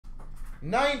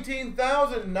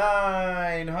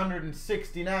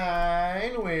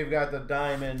19,969. We've got the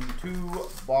Diamond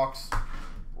 2-box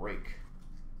break.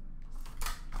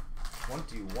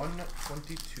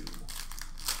 21-22.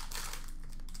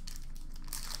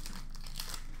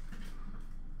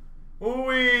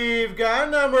 We've got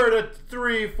number to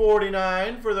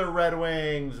 349 for the Red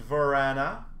Wings,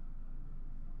 Verana.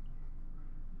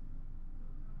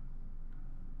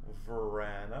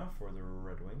 Verana for the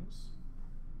Red Wings.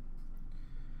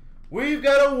 We've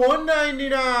got a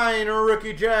 199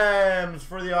 rookie gems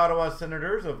for the Ottawa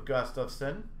Senators of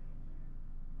Gustafsson.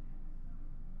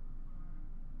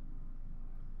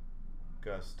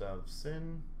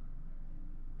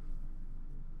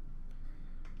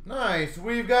 Nice.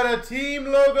 We've got a team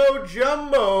logo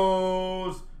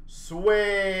jumbos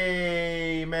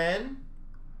Swayman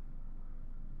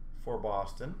for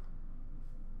Boston.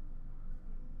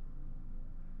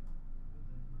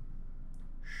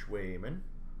 Swayman.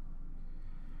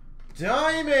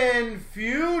 Diamond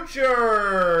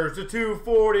Futures to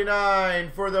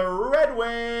 249 for the Red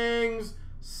Wings.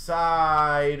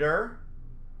 Cider.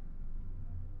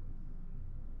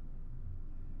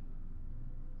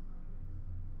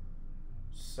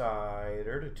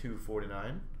 Cider to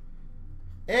 249.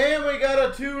 And we got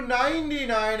a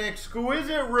 299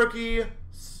 exquisite rookie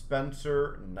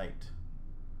Spencer Knight.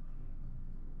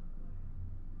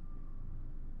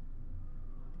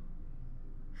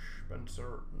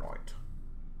 Spencer Knight.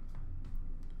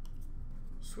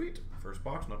 Sweet. First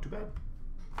box, not too bad.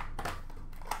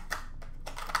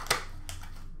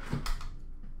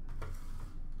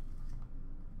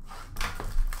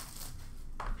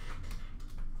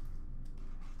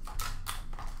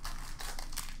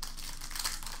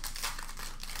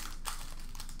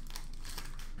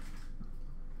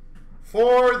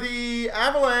 For the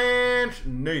Avalanche,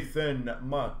 Nathan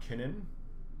McKinnon,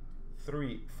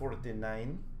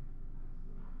 349.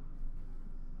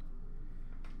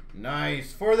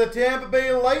 Nice. For the Tampa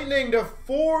Bay Lightning to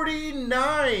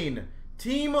 49.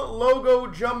 Team logo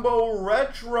jumbo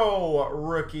retro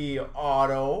rookie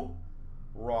auto,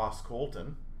 Ross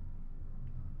Colton.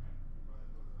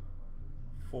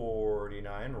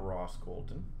 49, Ross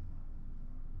Colton.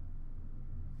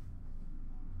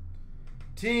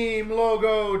 Team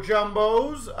logo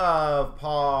jumbos of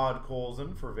Pod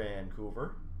Colson for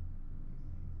Vancouver.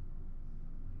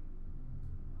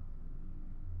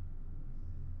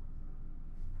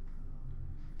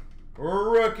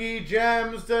 Rookie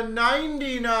gems to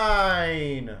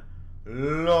 99.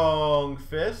 Long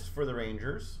Fist for the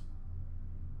Rangers.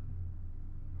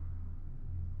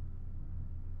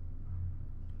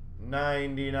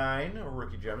 $99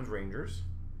 rookie gems, Rangers.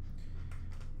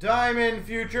 Diamond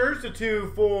Futures to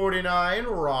 249.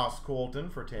 Ross Colton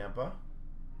for Tampa.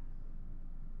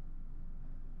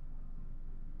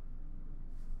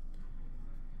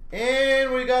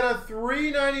 And we got a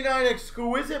 $3.99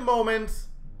 Exquisite Moments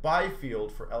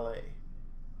Byfield for LA.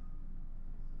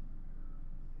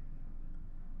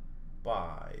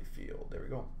 Byfield. There we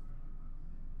go.